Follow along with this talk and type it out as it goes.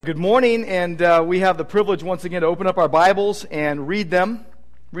Good morning, and we have the privilege once again to open up our Bibles and read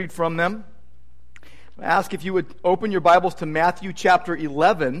from them. I ask if you would open your Bibles to Matthew chapter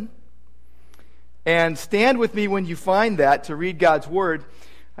 11 and stand with me when you find that to read God's Word.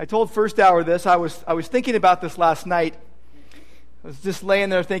 I told First Hour this. I was thinking about this last night. I was just laying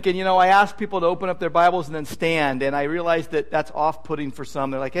there thinking, I asked people to open up their Bibles and then stand, and I realized that that's off-putting for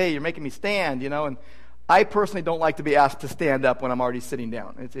some. They're like, hey, you're making me stand, and I personally don't like to be asked to stand up when I'm already sitting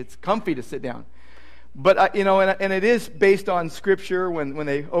down. It's comfy to sit down. But, and it is based on Scripture when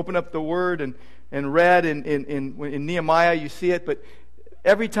they open up the Word and read in Nehemiah, you see it. But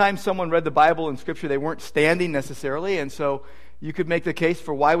every time someone read the Bible in Scripture, they weren't standing necessarily. And so you could make the case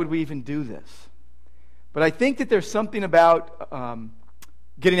for why would we even do this? But I think that there's something about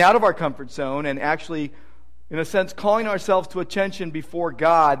getting out of our comfort zone and actually, in a sense, calling ourselves to attention before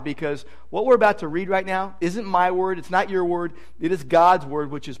God, because what we're about to read right now isn't my word, it's not your word, it is God's word,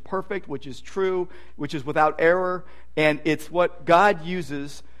 which is perfect, which is true, which is without error, and it's what God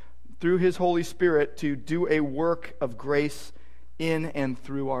uses through His Holy Spirit to do a work of grace in and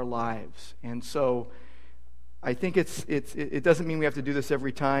through our lives. And so I think it doesn't mean we have to do this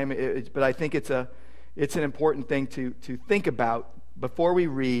every time, but I think it's an important thing to think about before we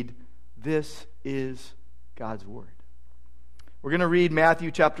read. This is God's Word. We're going to read Matthew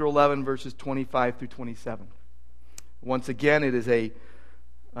chapter 11, verses 25 through 27. Once again, it is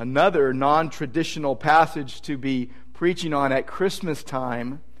another non-traditional passage to be preaching on at Christmas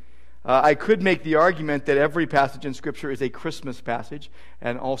time. I could make the argument that every passage in Scripture is a Christmas passage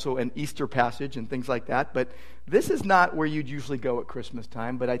and also an Easter passage and things like that, but this is not where you'd usually go at Christmas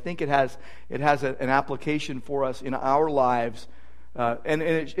time, but I think it has an application for us in our lives. And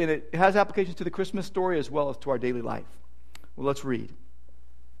it has applications to the Christmas story as well as to our daily life. Well, let's read.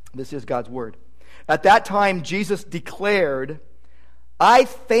 This is God's Word. At that time, Jesus declared, "I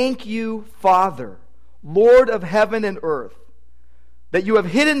thank you, Father, Lord of heaven and earth, that you have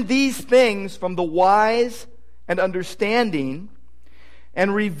hidden these things from the wise and understanding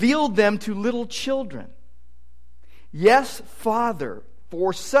and revealed them to little children. Yes, Father,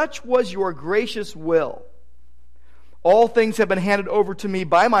 for such was your gracious will. All things have been handed over to me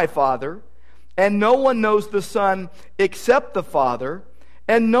by my Father, and no one knows the Son except the Father,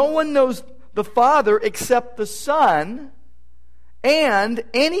 and no one knows the Father except the Son, and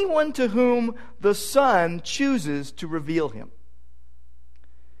anyone to whom the Son chooses to reveal Him."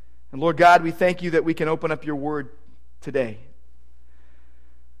 And Lord God, we thank you that we can open up your Word today.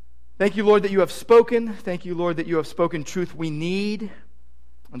 Thank you, Lord, that you have spoken. Thank you, Lord, that you have spoken truth we need.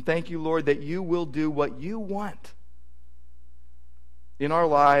 And thank you, Lord, that you will do what you want in our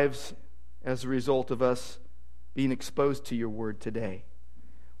lives as a result of us being exposed to your word today.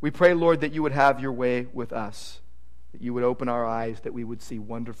 We pray, Lord, that you would have your way with us, that you would open our eyes, that we would see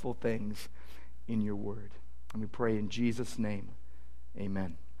wonderful things in your word. And we pray in Jesus' name,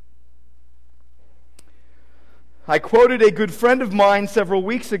 amen. I quoted a good friend of mine several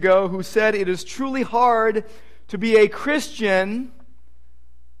weeks ago who said, "It is truly hard to be a Christian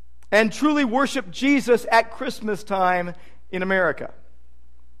and truly worship Jesus at Christmas time in America."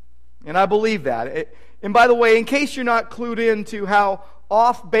 And I believe that. And by the way, in case you're not clued in to how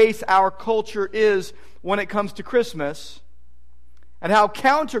off base our culture is when it comes to Christmas, and how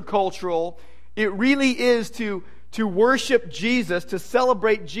countercultural it really is to worship Jesus, to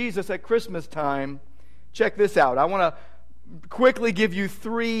celebrate Jesus at Christmas time, check this out. I want to quickly give you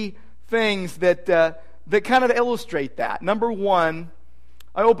three things that kind of illustrate that. Number one,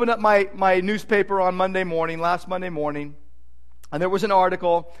 I opened up my newspaper on last Monday morning, and there was an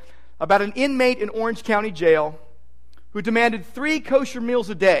article about an inmate in Orange County Jail who demanded 3 kosher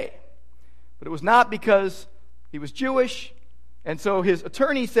meals a day. But it was not because he was Jewish, and so his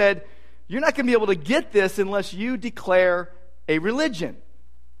attorney said, "You're not going to be able to get this unless you declare a religion."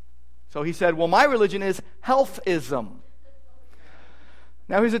 So he said, "Well, my religion is healthism."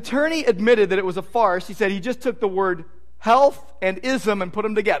 Now his attorney admitted that it was a farce. He said he just took the word health and ism and put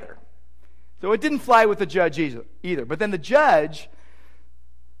them together. So it didn't fly with the judge either. But then the judge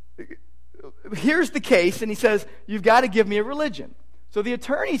here's the case, and he says, "You've got to give me a religion." So the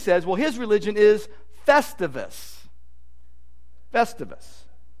attorney says, well, his religion is Festivus. Festivus.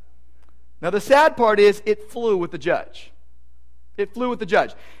 Now the sad part is it flew with the judge. It flew with the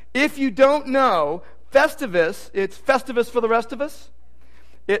judge. If you don't know, Festivus, it's Festivus for the rest of us.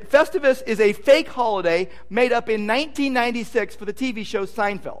 Festivus is a fake holiday made up in 1996 for the TV show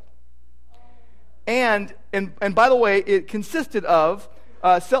Seinfeld. And by the way, it consisted of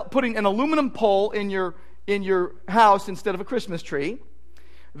putting an aluminum pole in your house instead of a Christmas tree.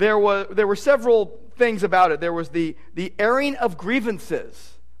 There were several things about it. There was the airing of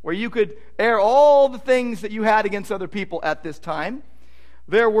grievances, where you could air all the things that you had against other people at this time.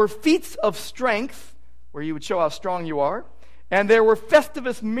 There were feats of strength, where you would show how strong you are. And there were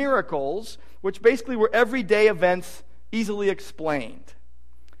Festivus miracles, which basically were everyday events easily explained.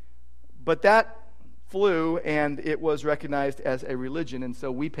 But that flew, and it was recognized as a religion, and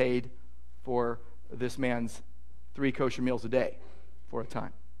so we paid for this man's 3 kosher meals a day for a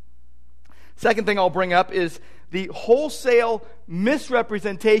time. Second thing I'll bring up is the wholesale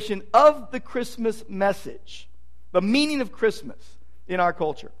misrepresentation of the Christmas message, the meaning of Christmas in our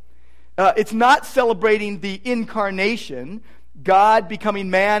culture. It's not celebrating the incarnation, God becoming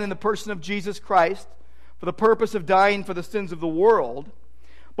man in the person of Jesus Christ for the purpose of dying for the sins of the world.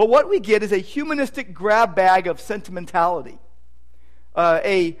 But what we get is a humanistic grab bag of sentimentality.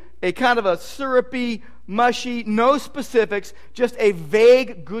 A kind of a syrupy, mushy, no specifics, just a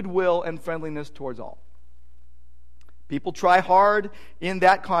vague goodwill and friendliness towards all. People try hard in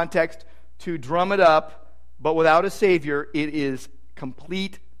that context to drum it up, but without a Savior, it is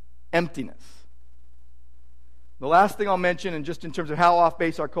complete emptiness. The last thing I'll mention, and just in terms of how off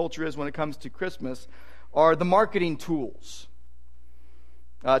base our culture is when it comes to Christmas, are the marketing tools.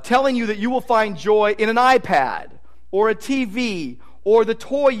 Telling you that you will find joy in an iPad, or a TV, or the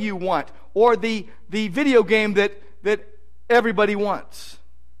toy you want, or the video game that everybody wants.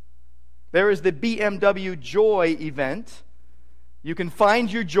 There is the BMW Joy event. You can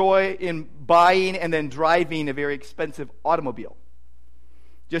find your joy in buying and then driving a very expensive automobile.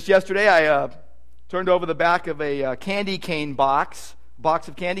 Just yesterday, I turned over the back of a candy cane box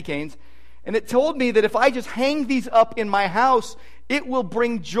of candy canes, and it told me that if I just hang these up in my house, it will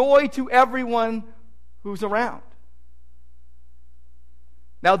bring joy to everyone who's around.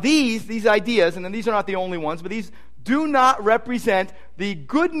 Now these ideas, and these are not the only ones, but these do not represent the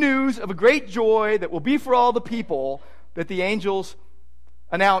good news of a great joy that will be for all the people that the angels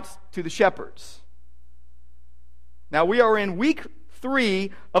announced to the shepherds. Now we are in week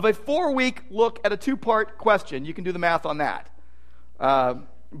 3 of a 4-week look at a 2-part question. You can do the math on that.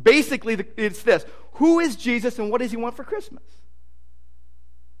 Basically, it's this. Who is Jesus and what does he want for Christmas?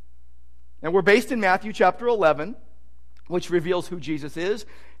 And we're based in Matthew chapter 11, which reveals who Jesus is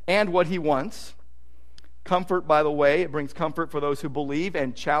and what he wants. Comfort, by the way, it brings comfort for those who believe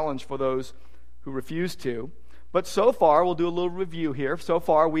and challenge for those who refuse to. But so far, we'll do a little review here. So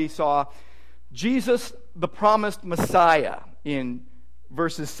far, we saw Jesus, the promised Messiah, in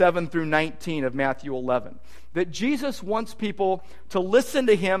verses 7 through 19 of Matthew 11. That Jesus wants people to listen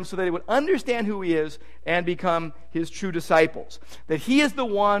to him so that they would understand who he is and become his true disciples. That he is the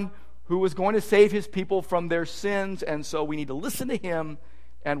one who is going to save his people from their sins, and so we need to listen to him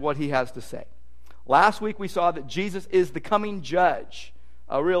and what he has to say. Last week we saw that Jesus is the coming judge,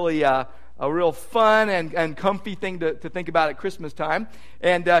 a real fun and comfy thing to think about at Christmas time,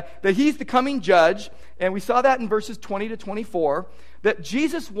 and that he's the coming judge, and we saw that in verses 20 to 24, that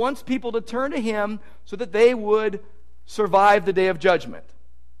Jesus wants people to turn to him so that they would survive the day of judgment,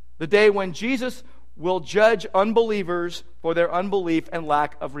 the day when Jesus will judge unbelievers for their unbelief and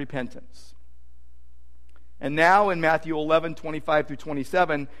lack of repentance. And now in Matthew 11, 25 through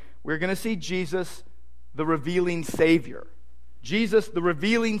 27, we're going to see Jesus, the revealing Savior. Jesus, the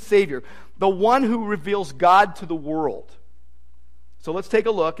revealing Savior, the one who reveals God to the world. So let's take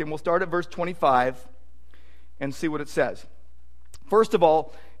a look, and we'll start at verse 25 and see what it says. First of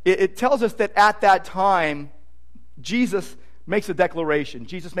all, it tells us that at that time, Jesus makes a declaration.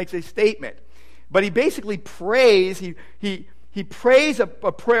 Jesus makes a statement. But he basically prays, he prays a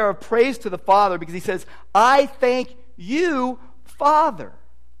prayer of praise to the Father because he says, I thank you, Father,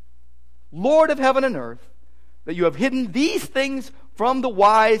 Lord of heaven and earth, that you have hidden these things from the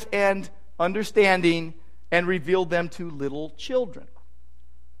wise and understanding and revealed them to little children.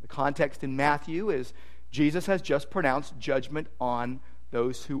 The context in Matthew is Jesus has just pronounced judgment on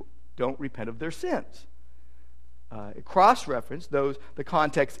those who don't repent of their sins. Cross-reference the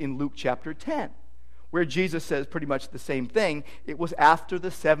context in Luke chapter 10, where Jesus says pretty much the same thing. It was after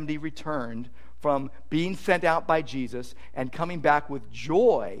the 70 returned from being sent out by Jesus and coming back with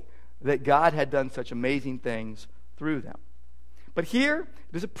joy that God had done such amazing things through them. But here,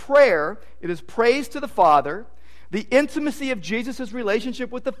 it is a prayer. It is praise to the Father. The intimacy of Jesus'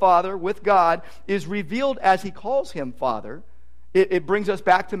 relationship with the Father, with God, is revealed as he calls him Father. It brings us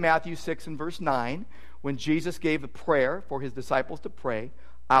back to Matthew 6 and verse 9, when Jesus gave a prayer for his disciples to pray,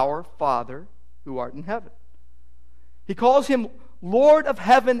 Our Father who art in heaven. He calls him Lord of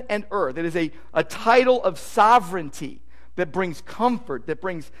heaven and earth. It is a title of sovereignty that brings comfort, that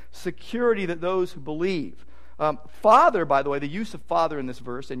brings security to those who believe. Father, by the way, the use of Father in this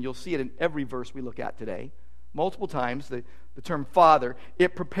verse, and you'll see it in every verse we look at today, multiple times, the term Father.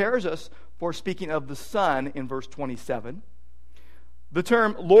 It prepares us for speaking of the Son in verse 27. The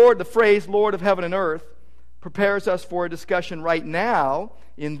term Lord, the phrase Lord of heaven and earth, prepares us for a discussion right now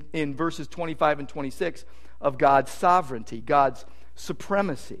in verses 25 and 26 of God's sovereignty, God's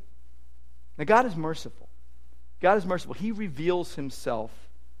supremacy. Now, God is merciful. God is merciful. He reveals himself.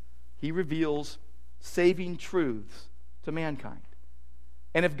 He reveals saving truths to mankind.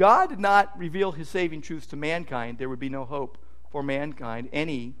 And if God did not reveal his saving truths to mankind, there would be no hope for mankind,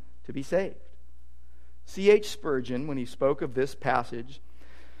 any, to be saved. C.H. Spurgeon, when he spoke of this passage,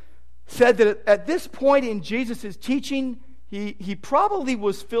 said that at this point in Jesus' teaching, he probably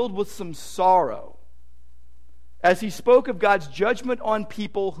was filled with some sorrow as he spoke of God's judgment on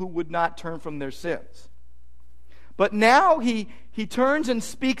people who would not turn from their sins. But now he turns and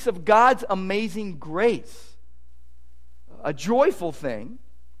speaks of God's amazing grace, a joyful thing,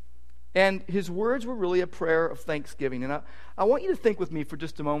 and his words were really a prayer of thanksgiving. And I want you to think with me for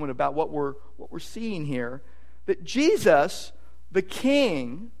just a moment about what we're seeing here, that Jesus, the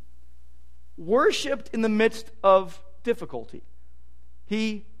King, worshipped in the midst of difficulty.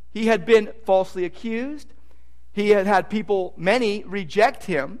 He had been falsely accused. He had people, many, reject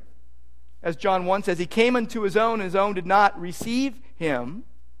him. As John 1 says, he came unto his own did not receive him.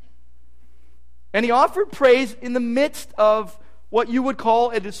 And he offered praise in the midst of what you would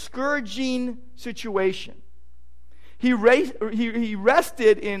call a discouraging situation. He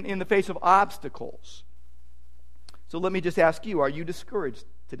rested in the face of obstacles. So let me just ask you, are you discouraged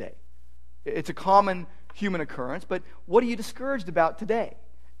today? It's a common human occurrence, but what are you discouraged about today?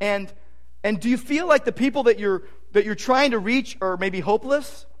 And do you feel like the people that you're trying to reach are maybe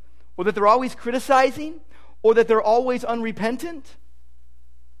hopeless? Or that they're always criticizing? Or that they're always unrepentant?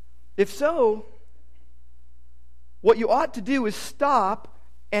 If so, what you ought to do is stop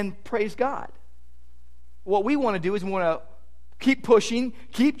and praise God. What we want to do is we want to keep pushing,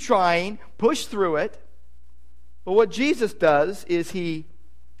 keep trying, push through it. But what Jesus does is he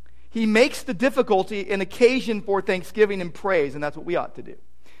makes the difficulty an occasion for thanksgiving and praise, and that's what we ought to do.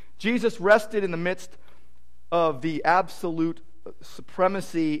 Jesus rested in the midst of the absolute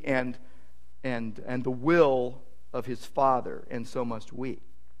supremacy and the will of his Father, and so must we.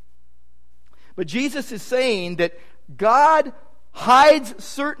 But Jesus is saying that God hides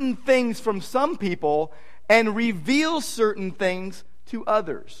certain things from some people and reveals certain things to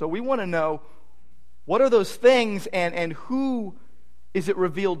others. So we want to know, what are those things and who is it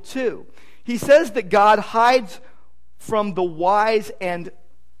revealed to? He says that God hides from the wise and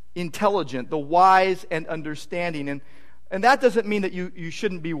intelligent, the wise and understanding. And that doesn't mean that you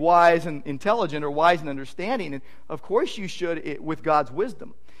shouldn't be wise and intelligent or wise and understanding. And of course you should with God's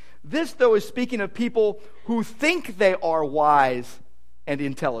wisdom. This, though, is speaking of people who think they are wise and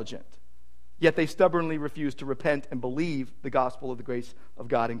intelligent, yet they stubbornly refuse to repent and believe the gospel of the grace of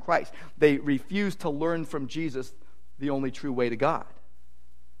God in Christ. They refuse to learn from Jesus the only true way to God.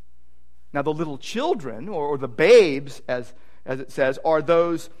 Now, the little children, or the babes, as it says, are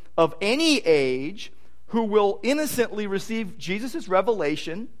those of any age who will innocently receive Jesus'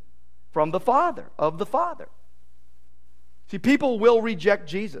 revelation from the Father, of the Father. See, people will reject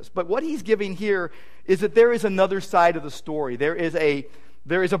Jesus, but what he's giving here is that there is another side of the story. There is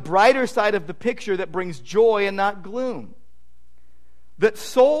a brighter side of the picture that brings joy and not gloom. That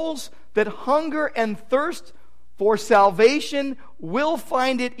souls that hunger and thirst for salvation will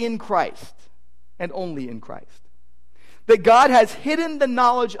find it in Christ, and only in Christ. That God has hidden the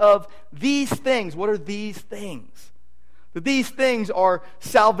knowledge of these things. What are these things? That these things are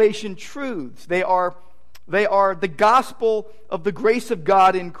salvation truths. They are the gospel of the grace of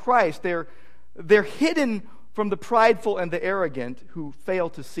God in Christ. They're hidden from the prideful and the arrogant who fail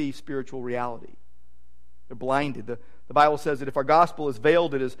to see spiritual reality. They're blinded. The Bible says that if our gospel is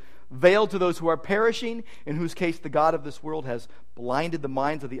veiled, it is veiled to those who are perishing, in whose case the God of this world has blinded the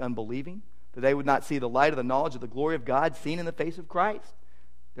minds of the unbelieving, that they would not see the light of the knowledge of the glory of God seen in the face of Christ.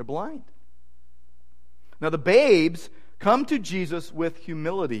 They're blind. Now the babes come to Jesus with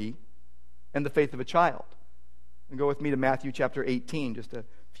humility and the faith of a child. And go with me to Matthew chapter 18, just a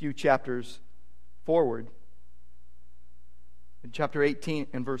few chapters forward. In chapter 18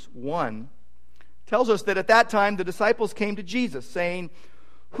 and verse 1 tells us that at that time the disciples came to Jesus saying,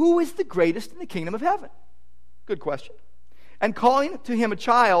 "Who is the greatest in the kingdom of heaven?" Good question. And calling to him a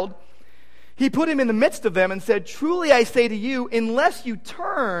child, he put him in the midst of them and said, "Truly I say to you, unless you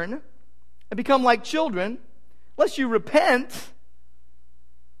turn and become like children, unless you repent,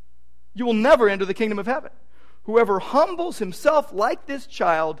 you will never enter the kingdom of heaven. Whoever humbles himself like this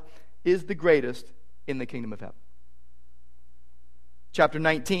child is the greatest in the kingdom of heaven." Chapter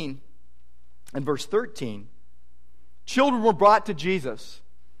 19 and verse 13 Children were brought to Jesus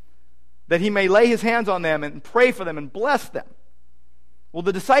that he may lay his hands on them and pray for them and bless them. Well,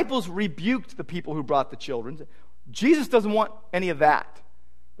 the disciples rebuked the people who brought the children. Jesus doesn't want any of that.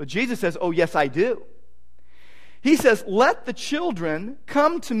 But Jesus says, oh, yes, I do. He says, let the children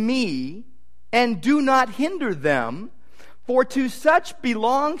come to me and do not hinder them, for to such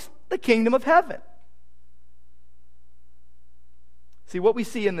belongs the kingdom of heaven. See, what we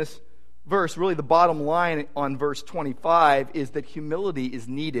see in this verse, really the bottom line on verse 25, is that humility is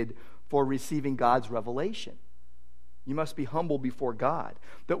needed for receiving God's revelation. You must be humble before God.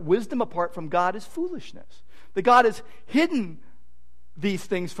 That wisdom apart from God is foolishness. That God has hidden these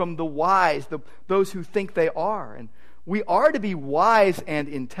things from the wise, those who think they are. And we are to be wise and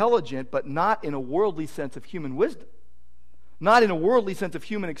intelligent, but not in a worldly sense of human wisdom. Not in a worldly sense of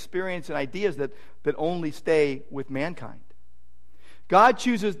human experience and ideas that only stay with mankind. God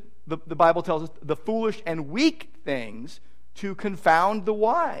chooses, the Bible tells us, the foolish and weak things to confound the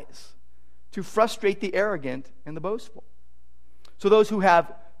wise, to frustrate the arrogant and the boastful. So those who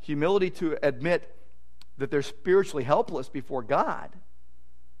have humility to admit that they're spiritually helpless before God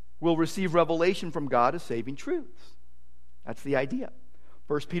will receive revelation from God as saving truths. That's the idea.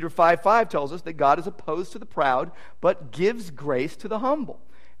 1 Peter 5:5 tells us that God is opposed to the proud, but gives grace to the humble.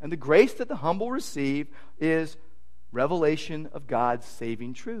 And the grace that the humble receive is revelation of God's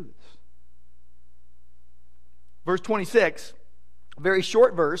saving truths. Verse 26, a very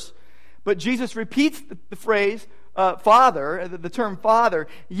short verse, but Jesus repeats the phrase, Father, the term Father.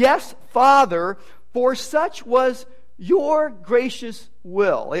 Yes, Father, for such was your gracious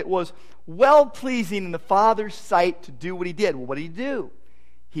will. It was well-pleasing in the Father's sight to do what he did. Well, what did he do?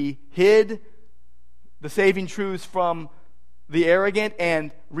 He hid the saving truths from the arrogant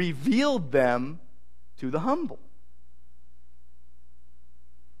and revealed them to the humble.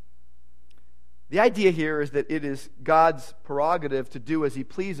 The idea here is that it is God's prerogative to do as he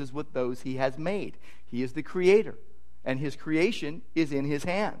pleases with those he has made. He is the creator, and his creation is in his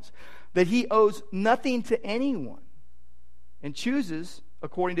hands. That he owes nothing to anyone and chooses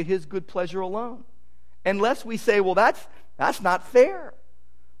according to his good pleasure alone. Unless we say, well, that's not fair.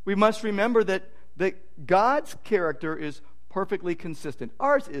 We must remember that God's character is perfectly consistent.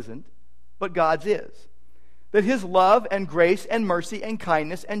 Ours isn't, but God's is. That his love and grace and mercy and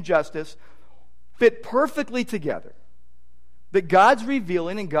kindness and justice fit perfectly together. That God's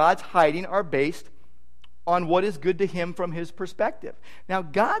revealing and God's hiding are based on what is good to him from his perspective. Now,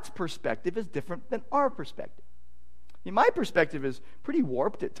 God's perspective is different than our perspective. My perspective is pretty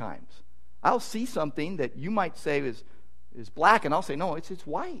warped at times. I'll see something that you might say is black, and I'll say, no, it's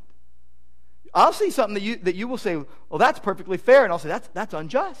white. I'll see something that you will say, well, that's perfectly fair, and I'll say, that's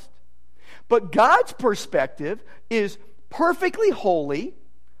unjust. But God's perspective is perfectly holy,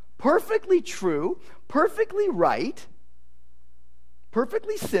 perfectly true, perfectly right,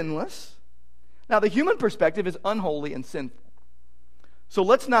 perfectly sinless. Now, the human perspective is unholy and sinful. So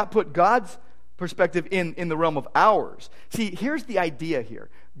let's not put God's perspective in the realm of ours. See, here's the idea here.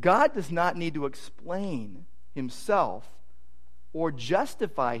 God does not need to explain himself or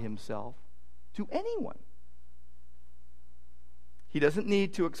justify himself to anyone. He doesn't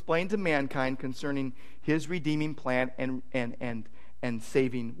need to explain to mankind concerning his redeeming plan and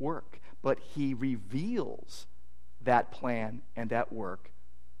saving work. But he reveals that plan and that work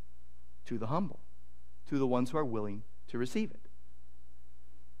to the humble, to the ones who are willing to receive it.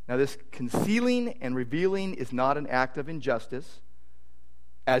 Now, this concealing and revealing is not an act of injustice,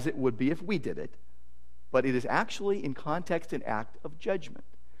 as it would be if we did it, but it is actually, in context, an act of judgment.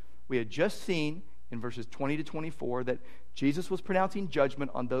 We had just seen in verses 20 to 24 that Jesus was pronouncing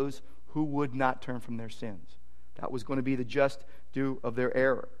judgment on those who would not turn from their sins. That was going to be the just due of their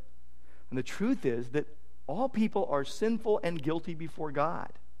error. And the truth is that all people are sinful and guilty before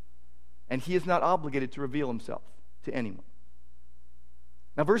God, and he is not obligated to reveal himself to anyone.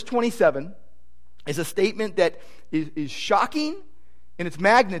 Now, verse 27 is a statement that is shocking in its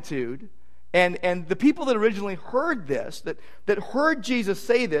magnitude, and the people that originally heard this, that heard Jesus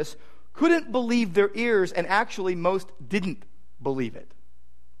say this, couldn't believe their ears, and actually most didn't believe it.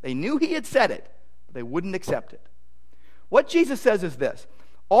 They knew he had said it, but they wouldn't accept it. What Jesus says is this: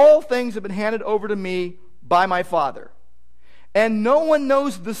 all things have been handed over to me by my Father, and no one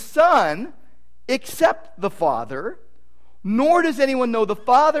knows the Son except the Father, nor does anyone know the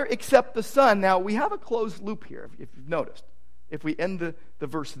Father except the Son. Now, we have a closed loop here, if you've noticed, if we end the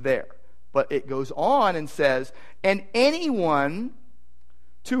verse there. But it goes on and says, and anyone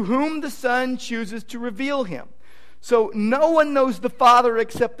to whom the Son chooses to reveal him. So no one knows the Father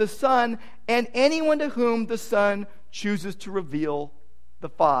except the Son, and anyone to whom the Son chooses to reveal the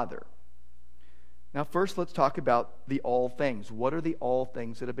Father. Now, first, let's talk about the all things. What are the all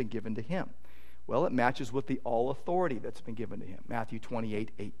things that have been given to him? Well, it matches with the all authority that's been given to him, Matthew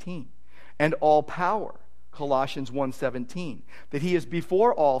 28:18. And all power, Colossians 1:17. That he is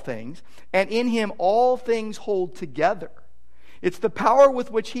before all things, and in him all things hold together. It's the power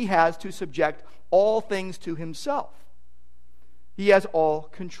with which he has to subject all things to himself. He has all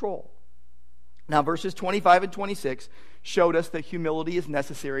control. Now, verses 25 and 26 showed us that humility is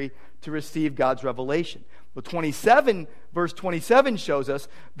necessary to receive God's revelation. But verse 27 shows us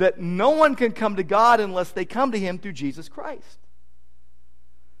that no one can come to God unless they come to him through Jesus Christ.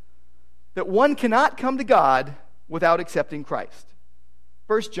 That one cannot come to God without accepting Christ.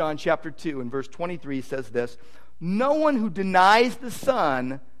 1 John chapter 2 and verse 23 says this, "No one who denies the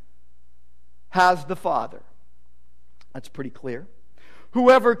Son has the Father." That's pretty clear.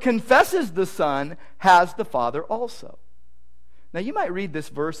 "Whoever confesses the Son has the Father also." Now, you might read this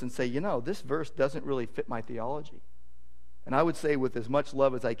verse and say, this verse doesn't really fit my theology. And I would say, with as much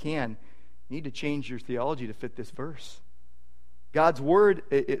love as I can, you need to change your theology to fit this verse. God's word,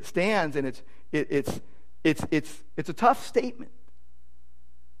 it stands, and it's a tough statement.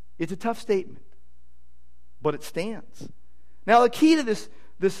 It's a tough statement, but it stands. Now, the key to this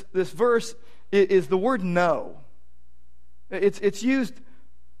verse is the word "know." It's used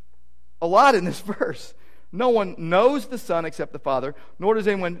a lot in this verse. No one knows the Son except the Father, nor does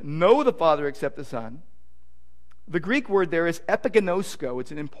anyone know the Father except the Son. The Greek word there is epigenosko.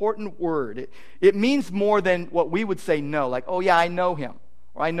 It's an important word. It means more than what we would say know, like, oh yeah, I know him,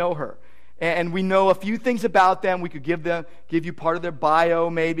 or I know her. And we know a few things about them. We could give you part of their bio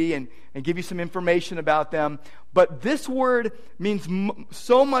maybe, and give you some information about them. But this word means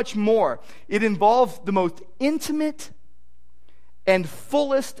so much more. It involves the most intimate and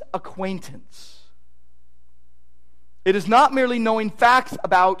fullest acquaintance. It is not merely knowing facts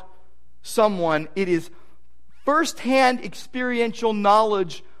about someone. It is first-hand experiential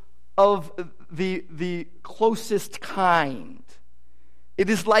knowledge of the closest kind. It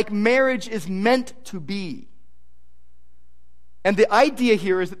is like marriage is meant to be. And the idea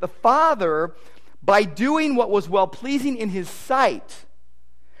here is that the Father, by doing what was well-pleasing in his sight,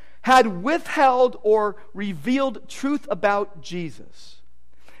 had withheld or revealed truth about Jesus.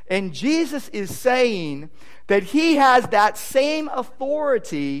 And Jesus is saying that he has that same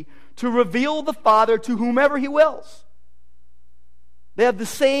authority to reveal the Father to whomever he wills. They have the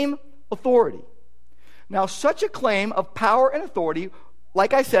same authority. Now, such a claim of power and authority,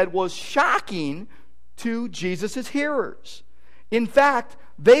 like I said, was shocking to Jesus' hearers. In fact,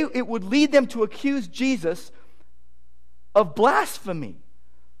 it would lead them to accuse Jesus of blasphemy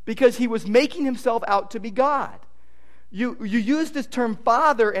because he was making himself out to be God. You use this term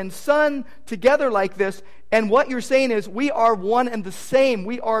Father and Son together like this, and what you're saying is we are one and the same.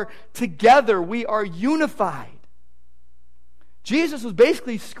 We are together. We are unified. Jesus was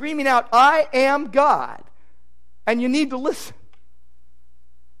basically screaming out, I am God, and you need to listen.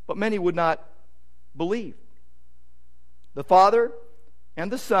 But many would not believe. The Father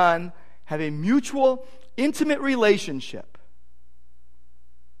and the Son have a mutual, intimate relationship.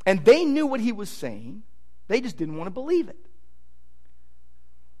 And they knew what he was saying. They just didn't want to believe it.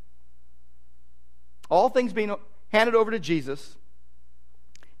 All things being handed over to Jesus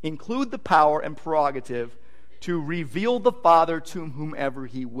include the power and prerogative to reveal the Father to whomever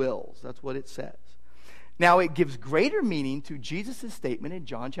he wills. That's what it says. Now, it gives greater meaning to Jesus' statement in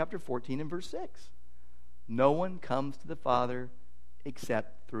John chapter 14 and verse 6. No one comes to the Father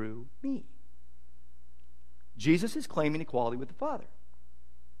except through me. Jesus is claiming equality with the Father.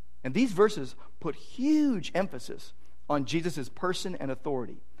 And these verses put huge emphasis on Jesus' person and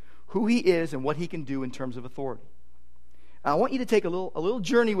authority, who he is and what he can do in terms of authority. I want you to take a little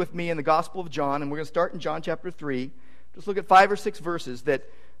journey with me in the Gospel of John, and we're going to start in John chapter 3. Just look at 5 or 6 verses that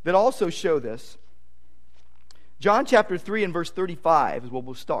also show this. John chapter 3 and verse 35 is where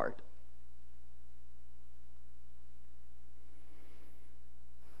we'll start.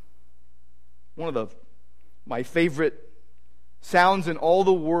 One of my favorite sounds in all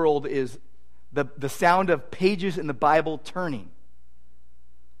the world is the sound of pages in the Bible turning.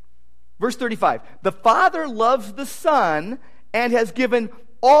 Verse 35, the Father loves the Son and has given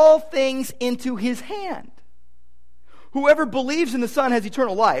all things into his hand. Whoever believes in the Son has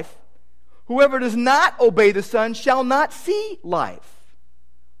eternal life. Whoever does not obey the Son shall not see life,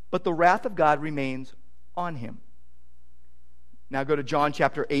 but the wrath of God remains on him. Now go to John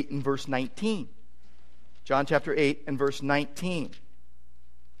chapter 8 and verse 19. John chapter 8 and verse 19.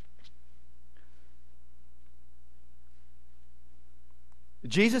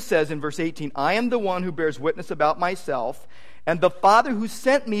 Jesus says in verse 18, I am the one who bears witness about myself, and the Father who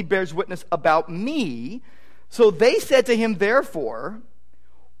sent me bears witness about me. So they said to him, therefore,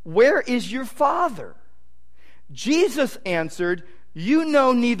 where is your Father? Jesus answered, you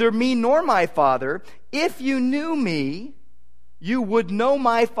know neither me nor my Father. If you knew me, you would know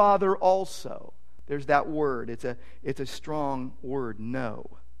my Father also. There's that word. It's a strong word, know.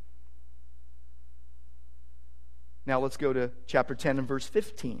 Now let's go to chapter 10 and verse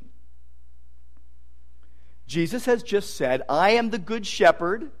 15. Jesus has just said, I am the good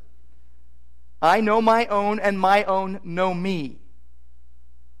shepherd. I know my own, and my own know me.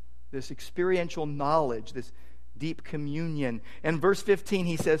 This experiential knowledge, this deep communion. And verse 15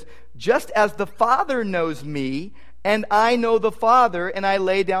 he says, just as the Father knows me, and I know the Father, and I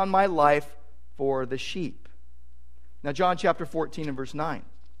lay down my life for the sheep. Now John chapter 14 and verse 9.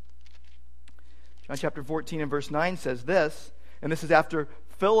 John chapter 14 and verse 9 says this, and this is after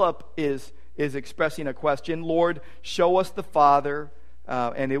Philip is expressing a question, Lord, show us the Father,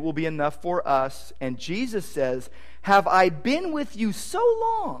 and it will be enough for us. And Jesus says, have I been with you so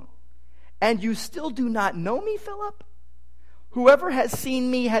long, and you still do not know me, Philip? Whoever has seen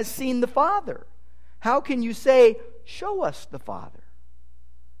me has seen the Father. How can you say, show us the Father?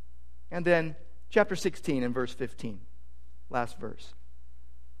 And then chapter 16 and verse 15, last verse.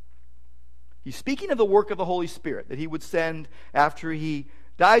 He's speaking of the work of the Holy Spirit that he would send after he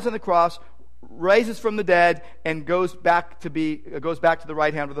dies on the cross, raises from the dead, and goes back to the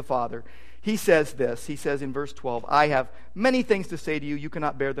right hand of the Father. He says this, he says in verse 12, I have many things to say to you, you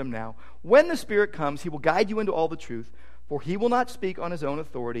cannot bear them now. When the Spirit comes, he will guide you into all the truth, for he will not speak on his own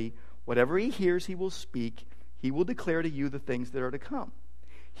authority. Whatever he hears, he will speak. He will declare to you the things that are to come.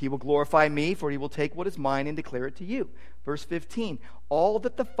 He will glorify me, for he will take what is mine and declare it to you. Verse 15, all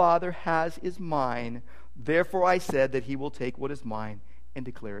that the Father has is mine. Therefore I said that he will take what is mine and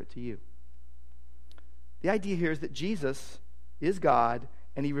declare it to you. The idea here is that Jesus is God,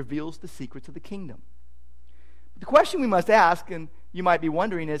 and he reveals the secrets of the kingdom. The question we must ask, and you might be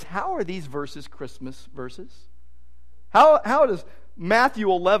wondering, is how are these verses Christmas verses? How does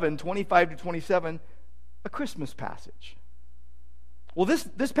Matthew 11, 25 to 27, a Christmas passage? Well,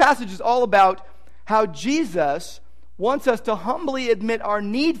 this passage is all about how Jesus wants us to humbly admit our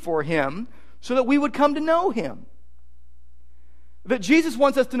need for him so that we would come to know him. That Jesus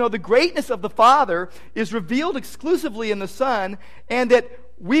wants us to know the greatness of the Father is revealed exclusively in the Son, and that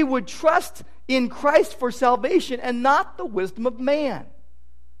we would trust in Christ for salvation and not the wisdom of man.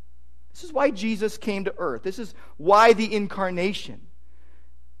 This is why Jesus came to earth. This is why the incarnation.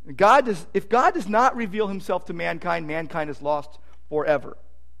 If God does not reveal himself to mankind, mankind is lost forever.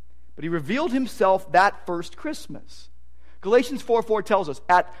 But he revealed himself that first Christmas. Galatians 4:4 tells us,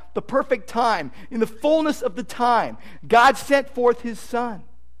 at the perfect time, in the fullness of the time, God sent forth his Son.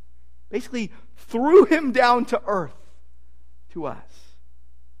 Basically, threw him down to earth to us.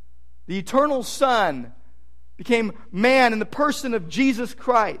 The eternal Son became man in the person of Jesus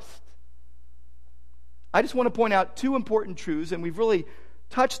Christ. I just want to point out two important truths, and we've really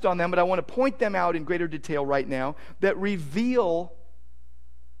touched on them, but I want to point them out in greater detail right now, that reveal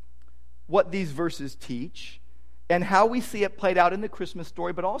what these verses teach and how we see it played out in the Christmas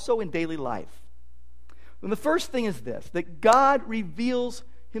story, but also in daily life. And the first thing is this, that God reveals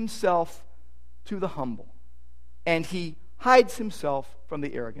himself to the humble, and he hides himself from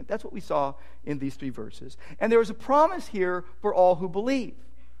the arrogant. That's what we saw in these three verses. And there is a promise here for all who believe,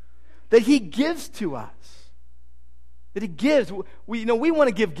 that he gives to us. That he gives. We want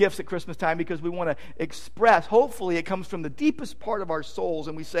to give gifts at Christmas time because we want to express, hopefully it comes from the deepest part of our souls,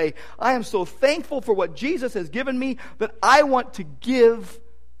 and we say, I am so thankful for what Jesus has given me that I want to give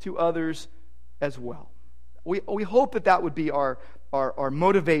to others as well. We hope that would be our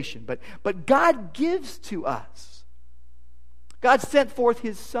motivation. But God gives to us. God sent forth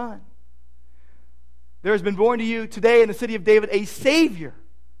his Son. There has been born to you today in the city of David a Savior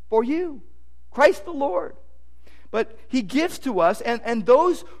for you, Christ the Lord. But he gives to us, and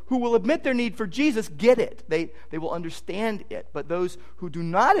those who will admit their need for Jesus get it. They will understand it. But those who do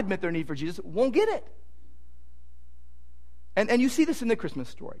not admit their need for Jesus won't get it. And you see this in the Christmas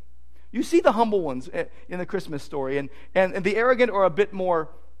story. You see the humble ones in the Christmas story. And the arrogant are a bit more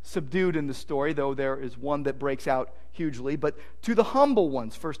subdued in the story, though there is one that breaks out hugely. But to the humble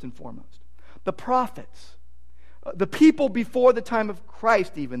ones, first and foremost. The prophets. The people before the time of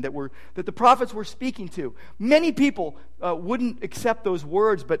Christ even that the prophets were speaking to. Many people wouldn't accept those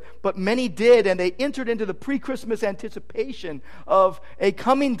words, but many did, and they entered into the pre-Christmas anticipation of a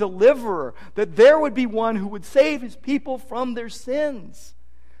coming deliverer, that there would be one who would save his people from their sins.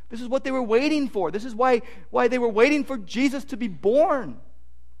 This is what they were waiting for. This is why they were waiting for Jesus to be born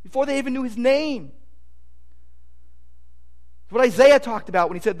before they even knew his name. What Isaiah talked about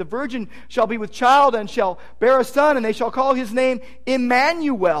when he said, the virgin shall be with child and shall bear a son, and they shall call his name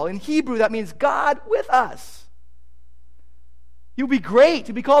Emmanuel. In Hebrew, that means God with us. He'll be great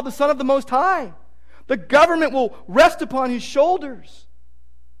to be called the Son of the Most High. The government will rest upon his shoulders.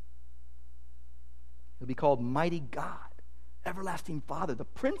 He'll be called Mighty God, Everlasting Father, the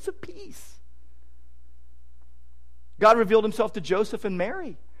Prince of Peace. God revealed himself to Joseph and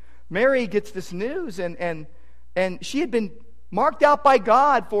Mary. Mary gets this news, and she had been marked out by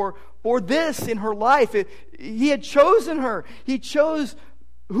God for this in her life. He had chosen her. He chose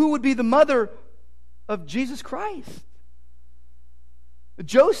who would be the mother of Jesus Christ.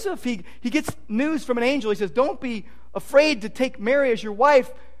 Joseph, he gets news from an angel. He says, don't be afraid to take Mary as your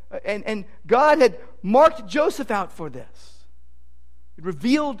wife. And God had marked Joseph out for this. He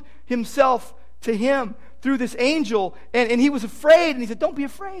revealed himself to him through this angel, and he was afraid, and he said, don't be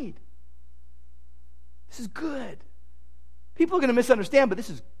afraid. This is good. People are going to misunderstand, but this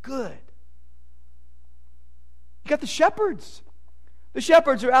is good. You got the shepherds. The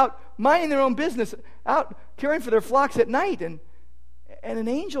shepherds are out minding their own business, out caring for their flocks at night, and an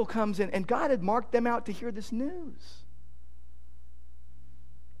angel comes in, and God had marked them out to hear this news.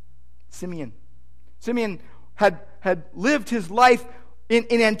 Simeon had lived his life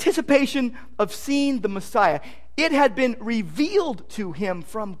in anticipation of seeing the Messiah. It had been revealed to him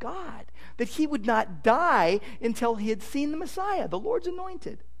from God that he would not die until he had seen the Messiah, the Lord's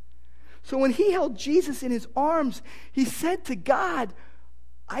anointed. So when he held Jesus in his arms, he said to God,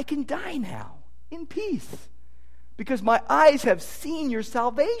 I can die now in peace because my eyes have seen your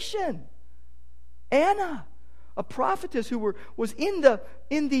salvation. Anna, a prophetess who was in the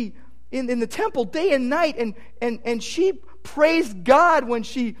temple day and night, and she praised God when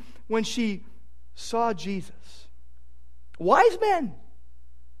she saw Jesus. Wise men.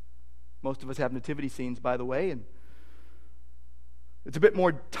 Most of us have nativity scenes, by the way, and it's a bit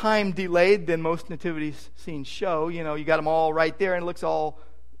more time delayed than most nativity scenes show. You know, you got them all right there and it looks all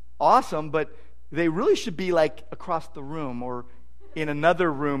awesome, but they really should be like across the room or in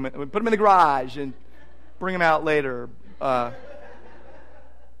another room. Put them in the garage and bring them out later. But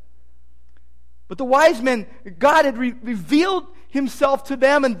the wise men, God had revealed himself to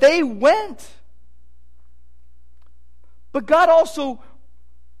them, and they went. But God also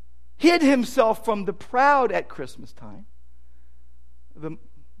hid himself from the proud at Christmas time. The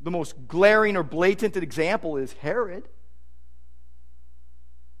most glaring or blatant example is Herod.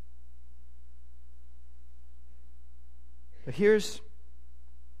 But here's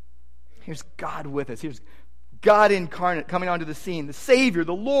God with us. Here's God incarnate coming onto the scene, the Savior,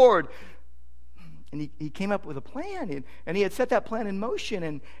 the Lord. And he came up with a plan, and he had set that plan in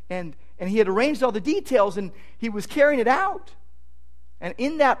motion, and he had arranged all the details, and he was carrying it out. And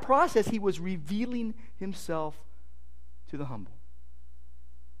in that process, he was revealing himself to the humble.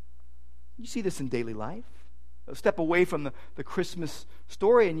 You see this in daily life. Step away from the Christmas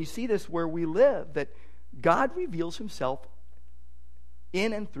story, and you see this where we live, that God reveals himself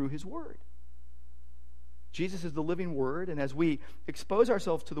in and through his Word. Jesus is the living Word, and as we expose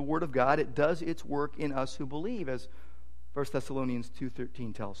ourselves to the Word of God, it does its work in us who believe, as 1 Thessalonians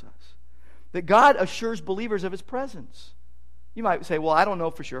 2:13 tells us. That God assures believers of his presence. You might say, well, I don't know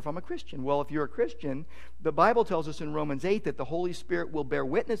for sure if I'm a Christian. Well, if you're a Christian, the Bible tells us in Romans 8 that the Holy Spirit will bear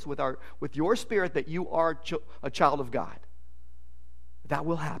witness with your spirit that you are a child of God. That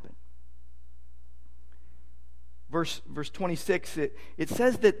will happen. Verse 26, it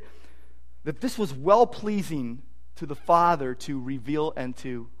says that this was well-pleasing to the Father to reveal and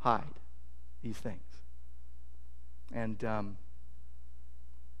to hide these things. And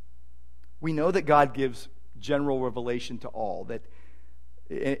we know that God gives general revelation to all, that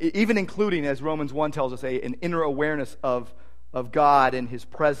even including, as Romans 1 tells us, an inner awareness of God and his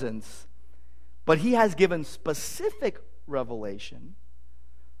presence. But he has given specific revelation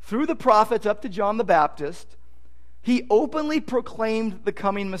through the prophets up to John the Baptist. He openly proclaimed the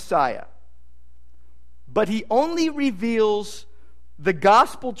coming Messiah. But he only reveals the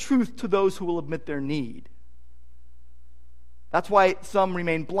gospel truth to those who will admit their need. That's why some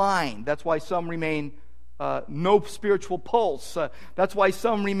remain blind. That's why some remain no spiritual pulse. That's why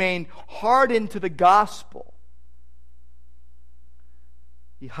some remain hardened to the gospel.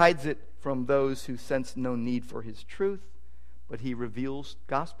 He hides it from those who sense no need for his truth, but he reveals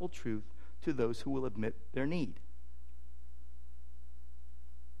gospel truth to those who will admit their need.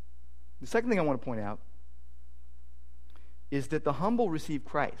 The second thing I want to point out is that the humble receive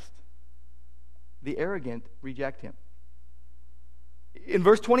Christ. The arrogant reject him. In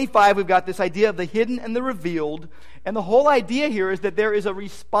verse 25, we've got this idea of the hidden and the revealed. And the whole idea here is that there is a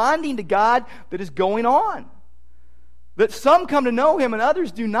responding to God that is going on. That some come to know him and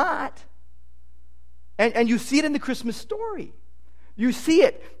others do not. And you see it in the Christmas story. You see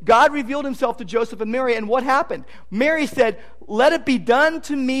it. God revealed himself to Joseph and Mary, and what happened? Mary said, "Let it be done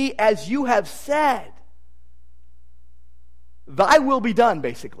to me as you have said." Thy will be done,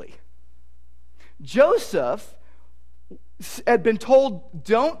 basically. Joseph had been told,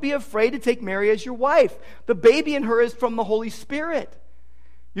 don't be afraid to take Mary as your wife. The baby in her is from the Holy Spirit.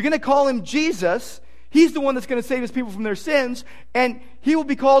 You're going to call him Jesus. He's the one that's going to save his people from their sins, and he will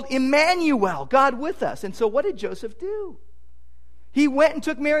be called Emmanuel, God with us. And so what did Joseph do? He went and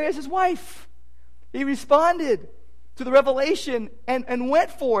took Mary as his wife. He responded to the revelation and went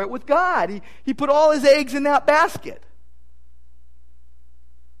for it with God. He put all his eggs in that basket.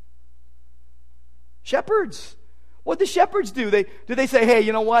 Shepherds. What do shepherds do? Do they say, hey,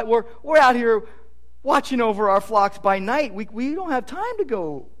 you know what? We're out here watching over our flocks by night. We don't have time to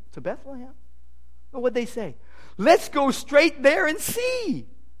go to Bethlehem. But what'd they say? Let's go straight there and see.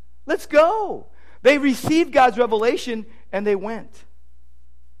 Let's go. They received God's revelation and they went.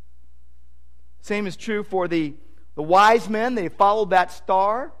 Same is true for the wise men. They followed that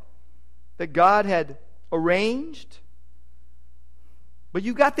star that God had arranged. But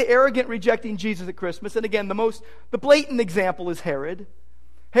you got the arrogant rejecting Jesus at Christmas. And again, the blatant example is Herod.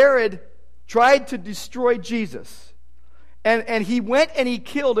 Herod tried to destroy Jesus. And he went and he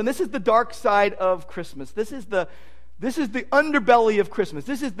killed. And this is the dark side of Christmas. This is the underbelly of Christmas.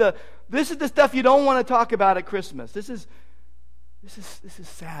 This is the stuff you don't want to talk about at Christmas. This is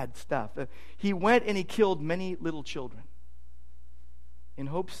sad stuff. He went and he killed many little children in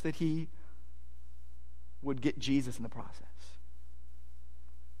hopes that he would get Jesus in the process.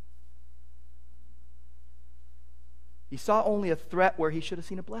 He saw only a threat where he should have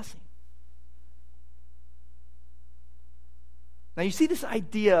seen a blessing. Now you see this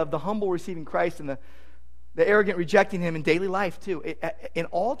idea of the humble receiving Christ and the arrogant rejecting him in daily life too, in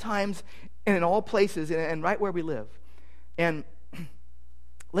all times and in all places and right where we live. And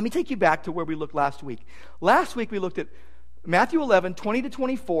let me take you back to where we looked last week. Last week we looked at Matthew 11, 20 to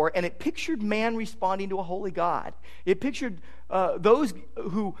 24, and it pictured man responding to a holy God. It pictured those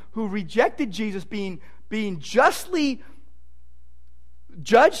who rejected Jesus being justly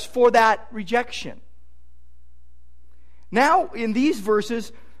judged for that rejection. Now, in these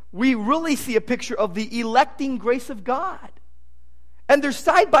verses, we really see a picture of the electing grace of God. And they're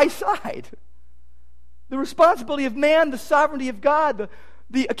side by side. The responsibility of man, the sovereignty of God,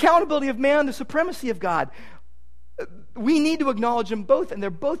 the accountability of man, the supremacy of God. We need to acknowledge them both, and they're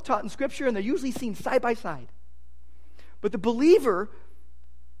both taught in Scripture, and they're usually seen side by side. But the believer,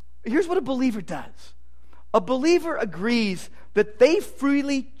 here's what a believer does. A believer agrees that they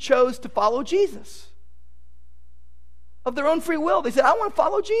freely chose to follow Jesus. Of their own free will. They said, I want to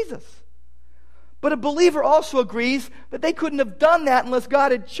follow Jesus. But a believer also agrees that they couldn't have done that unless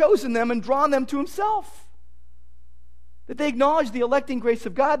God had chosen them and drawn them to himself. That they acknowledge the electing grace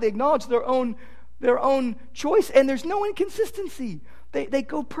of God. They acknowledge their own choice. And there's no inconsistency. They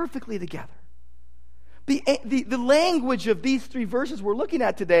go perfectly together. The language of these three verses we're looking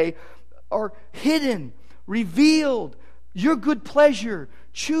at today are hidden, revealed, your good pleasure,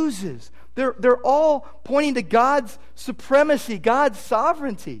 chooses. They're all pointing to God's supremacy, God's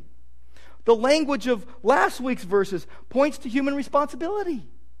sovereignty. The language of last week's verses points to human responsibility,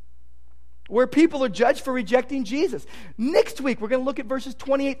 where people are judged for rejecting Jesus. Next week, we're going to look at verses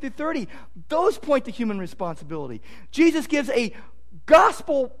 28 through 30. Those point to human responsibility. Jesus gives a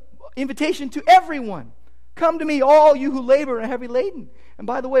gospel invitation to everyone. Come to me, all you who labor and are heavy laden. And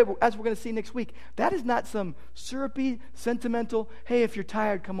by the way, as we're going to see next week, that is not some syrupy, sentimental, hey, if you're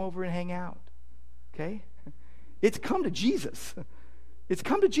tired, come over and hang out. Okay? It's come to Jesus. It's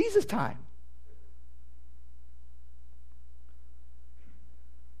come to Jesus time.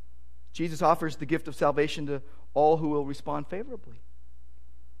 Jesus offers the gift of salvation to all who will respond favorably.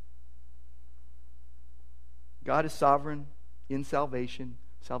 God is sovereign in salvation.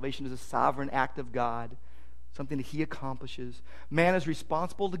 Salvation is a sovereign act of God, something that he accomplishes. Man is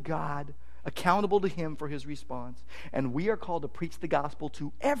responsible to God, accountable to him for his response. And we are called to preach the gospel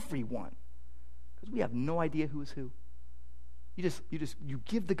to everyone, because we have no idea who is who. You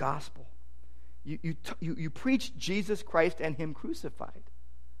give the gospel. You preach Jesus Christ and him crucified.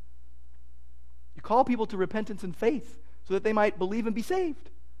 You call people to repentance and faith so that they might believe and be saved.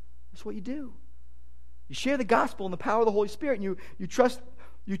 That's what you do. You share the gospel and the power of the Holy Spirit, and you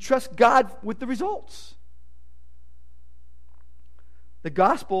trust God with the results. The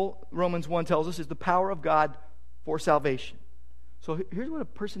gospel, Romans 1 tells us, is the power of God for salvation. So here's what a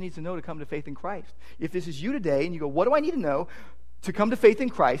person needs to know to come to faith in Christ. If this is you today and you go, what do I need to know? to come to faith in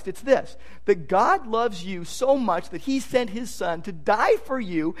Christ, it's this: that God loves you so much that he sent his son to die for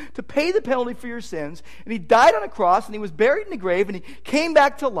you, to pay the penalty for your sins, and he died on a cross, and he was buried in a grave, and he came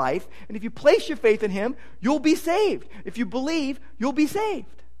back to life, and if you place your faith in him, you'll be saved. If you believe, you'll be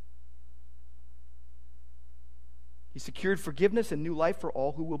saved. He secured forgiveness and new life for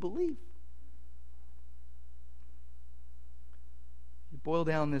all who will believe. Boil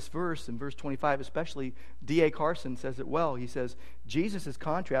down this verse, in verse 25 especially, D.A. Carson says it well. He says, Jesus is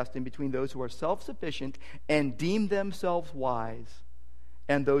contrasting between those who are self-sufficient and deem themselves wise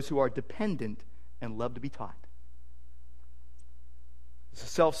and those who are dependent and love to be taught.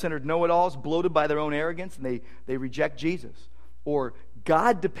 Self-centered know-it-alls, bloated by their own arrogance, and they reject Jesus. Or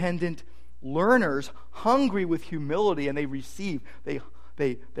God-dependent learners, hungry with humility, and they receive.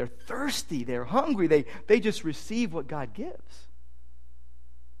 They're thirsty, they're hungry, they just receive what God gives.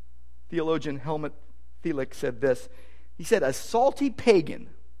 Theologian Helmut Thielich said this. He said, a salty pagan,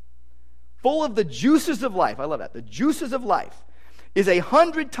 full of the juices of life, I love that, the juices of life, is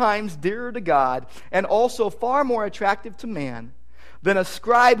 100 times dearer to God and also far more attractive to man than a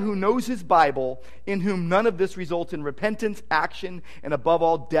scribe who knows his Bible, in whom none of this results in repentance, action, and above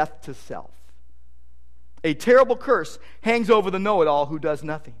all, death to self. A terrible curse hangs over the know-it-all who does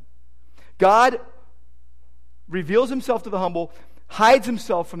nothing. God reveals himself to the humble, hides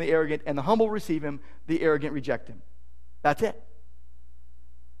himself from the arrogant, and the humble receive him, the arrogant reject him. That's it.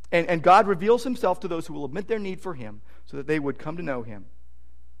 And God reveals himself to those who will admit their need for him so that they would come to know him.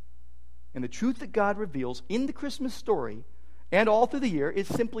 And the truth that God reveals in the Christmas story and all through the year is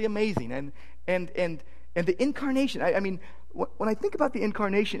simply amazing. And the incarnation, I mean, when I think about the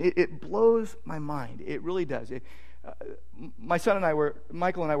incarnation, it blows my mind. It really does. My son and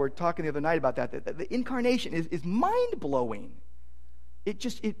Michael and I were talking the other night about that the incarnation is mind-blowing.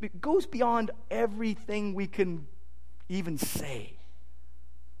 It goes beyond everything we can even say.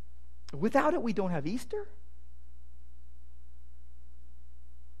 Without it, we don't have Easter.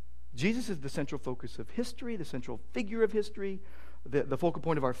 Jesus is the central focus of history, the central figure of history, the focal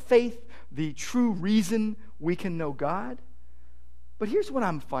point of our faith, the true reason we can know God. But here's what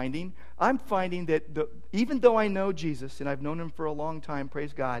I'm finding. I'm finding that even though I know Jesus, and I've known him for a long time,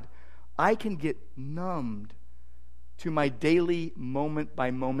 praise God, I can get numbed to my daily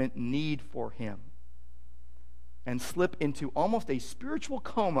moment-by-moment need for him and slip into almost a spiritual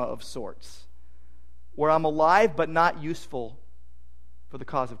coma of sorts where I'm alive but not useful for the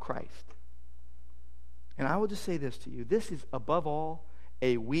cause of Christ. And I will just say this to you. This is, above all,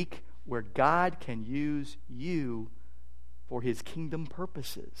 a week where God can use you for his kingdom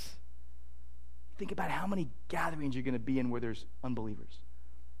purposes. Think about how many gatherings you're going to be in where there's unbelievers.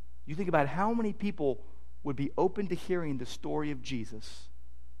 You think about how many people would be open to hearing the story of Jesus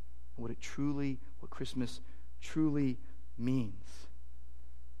and what Christmas truly means.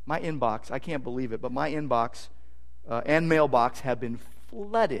 My inbox, I can't believe it, but my inbox and mailbox have been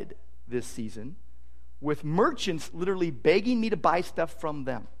flooded this season with merchants literally begging me to buy stuff from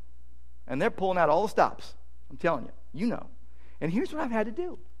them. And they're pulling out all the stops. I'm telling you, you know. And here's what I've had to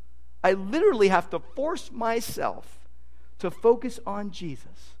do. I literally have to force myself to focus on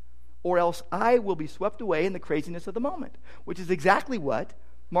Jesus, or else I will be swept away in the craziness of the moment, which is exactly what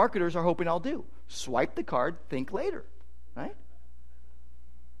marketers are hoping I'll do. Swipe the card, think later, right?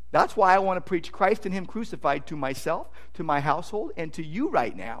 That's why I want to preach Christ and him crucified to myself, to my household, and to you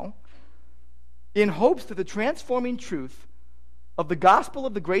right now, in hopes that the transforming truth of the gospel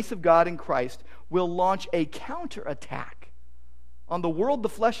of the grace of God in Christ will launch a counterattack on the world, the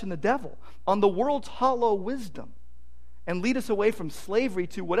flesh, and the devil, on the world's hollow wisdom, and lead us away from slavery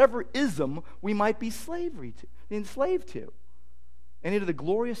to whatever ism we might be enslaved to, and into the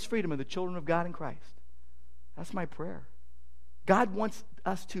glorious freedom of the children of God in Christ. That's my prayer. God wants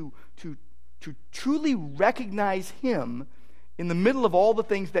us to truly recognize him in the middle of all the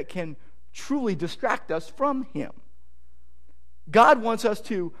things that can truly distract us from him. God wants us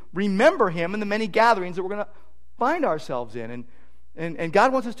to remember him in the many gatherings that we're going to find ourselves in. And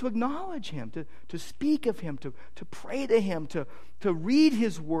God wants us to acknowledge him, to speak of him, to pray to him, to read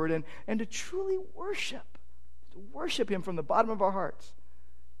his word, and to truly worship him from the bottom of our hearts.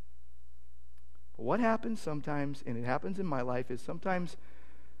 But what happens sometimes, and it happens in my life, is sometimes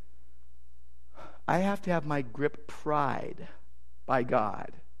I have to have my grip pried by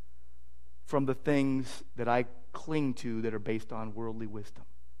God from the things that I cling to that are based on worldly wisdom.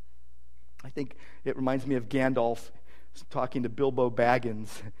 I think it reminds me of Gandalf talking to Bilbo Baggins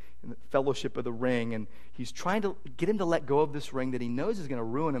in the Fellowship of the Ring, and he's trying to get him to let go of this ring that he knows is going to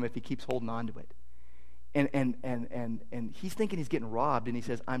ruin him if he keeps holding on to it. And he's thinking he's getting robbed, and he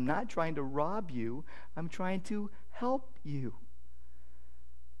says, I'm not trying to rob you, I'm trying to help you.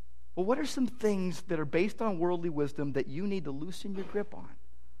 Well, what are some things that are based on worldly wisdom that you need to loosen your grip on?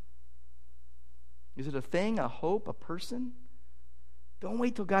 Is it a thing, a hope, a person? Don't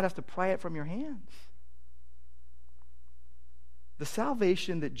wait till God has to pry it from your hands. The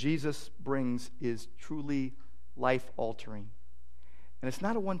salvation that Jesus brings is truly life-altering. And it's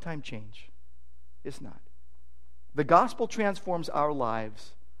not a one-time change. It's not. The gospel transforms our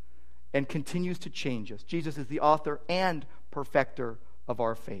lives and continues to change us. Jesus is the author and perfecter of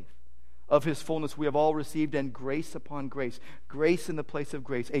our faith. Of his fullness we have all received, and grace upon grace. Grace in the place of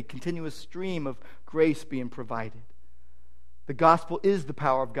grace. A continuous stream of grace being provided. The gospel is the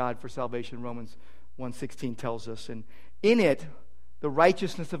power of God for salvation, Romans 1:16 tells us. And in it, the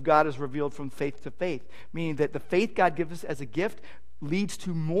righteousness of God is revealed from faith to faith, meaning that the faith God gives us as a gift leads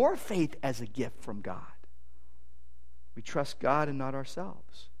to more faith as a gift from God. We trust God and not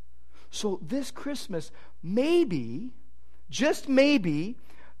ourselves. So this Christmas, maybe, just maybe,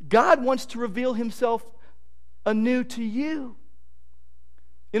 God wants to reveal himself anew to you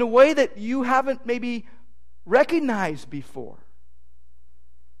in a way that you haven't maybe recognized before.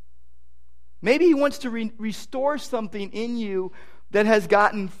 Maybe he wants to restore something in you that has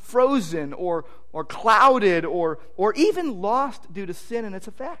gotten frozen or clouded or even lost due to sin and its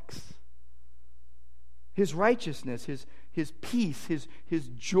effects. His righteousness, his peace, his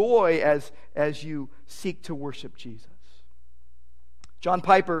joy as you seek to worship Jesus. John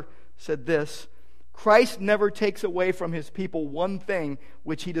Piper said this: Christ never takes away from his people one thing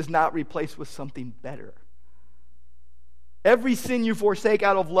which he does not replace with something better. Every sin you forsake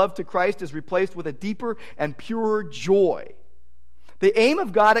out of love to Christ is replaced with a deeper and purer joy. The aim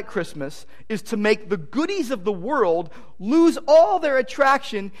of God at Christmas is to make the goodies of the world lose all their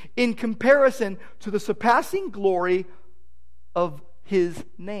attraction in comparison to the surpassing glory of his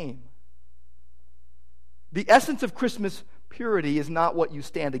name. The essence of Christmas purity is not what you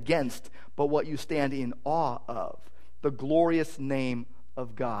stand against, but what you stand in awe of, the glorious name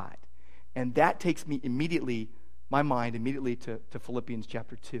of God. And that takes me my mind immediately to Philippians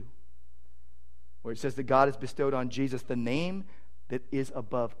chapter 2, where it says that God has bestowed on Jesus the name that is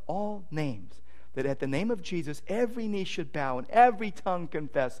above all names, that at the name of Jesus every knee should bow and every tongue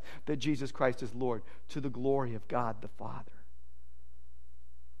confess that Jesus Christ is Lord, to the glory of God the Father.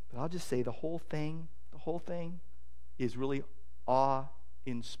 But I'll just say the whole thing is really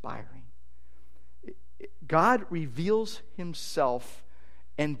awe-inspiring. God reveals himself,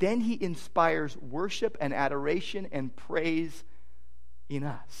 and then he inspires worship and adoration and praise in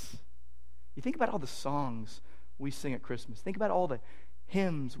us. You think about all the songs we sing at Christmas. Think about all the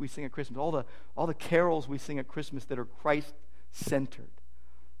hymns we sing at Christmas, all the carols we sing at Christmas that are Christ-centered.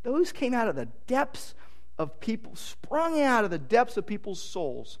 Those came out of the depths of people, sprung out of the depths of people's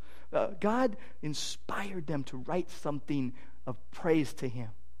souls. God inspired them to write something of praise to him.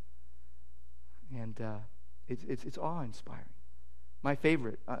 And it's awe-inspiring. My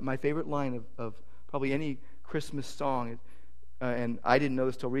favorite line of probably any Christmas song, and I didn't know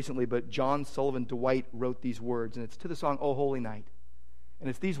this till recently, but John Sullivan Dwight wrote these words, and it's to the song "O Holy Night." And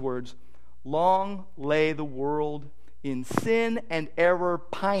it's these words: "Long lay the world in sin and error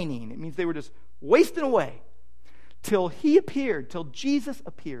pining." It means they were just wasting away till he appeared, till Jesus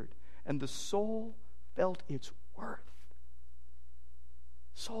appeared, and the soul felt its worth.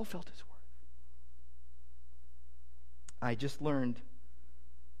 Soul felt its worth. I just learned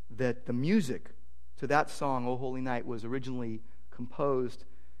that the music to that song, "O Holy Night," was originally composed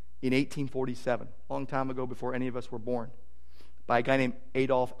in 1847, a long time ago before any of us were born, by a guy named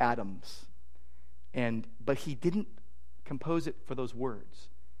Adolph Adams. But he didn't compose it for those words.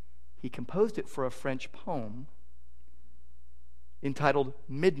 He composed it for a French poem entitled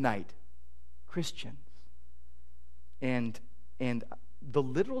 "Midnight Christians." And the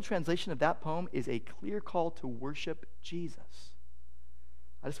literal translation of that poem is a clear call to worship Jesus.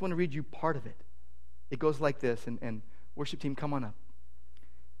 I just want to read you part of it. It goes like this, and worship team, come on up.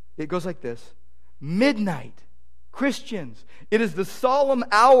 It goes like this: "Midnight Christians, it is the solemn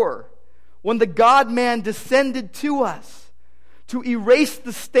hour when the God-man descended to us to erase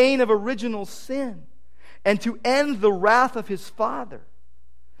the stain of original sin and to end the wrath of his Father.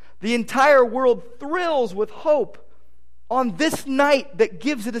 The entire world thrills with hope on this night that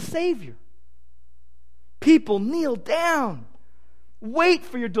gives it a Savior. People kneel down, wait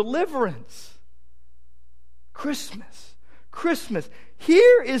for your deliverance. Christmas, Christmas,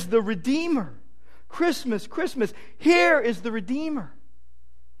 here is the Redeemer. Christmas, Christmas, here is the Redeemer.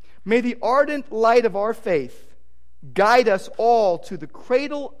 May the ardent light of our faith guide us all to the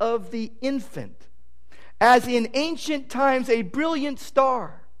cradle of the infant, as in ancient times a brilliant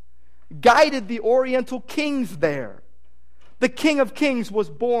star guided the oriental kings there. The King of Kings was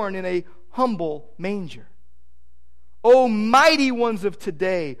born in a humble manger. O mighty ones of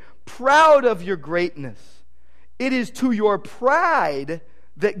today, proud of your greatness, it is to your pride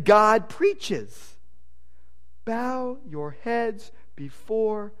that God preaches. Bow your heads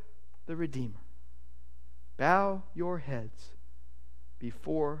before the Redeemer. Bow your heads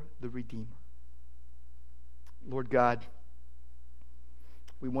before the Redeemer. Lord God,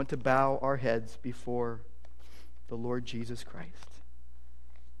 we want to bow our heads before the Lord Jesus Christ.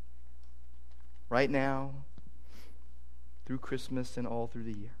 Right now, through Christmas and all through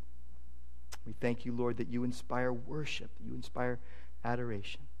the year. We thank you, Lord, that you inspire worship, that you inspire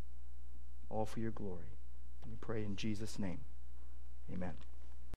adoration, all for your glory. And we pray in Jesus' name. Amen.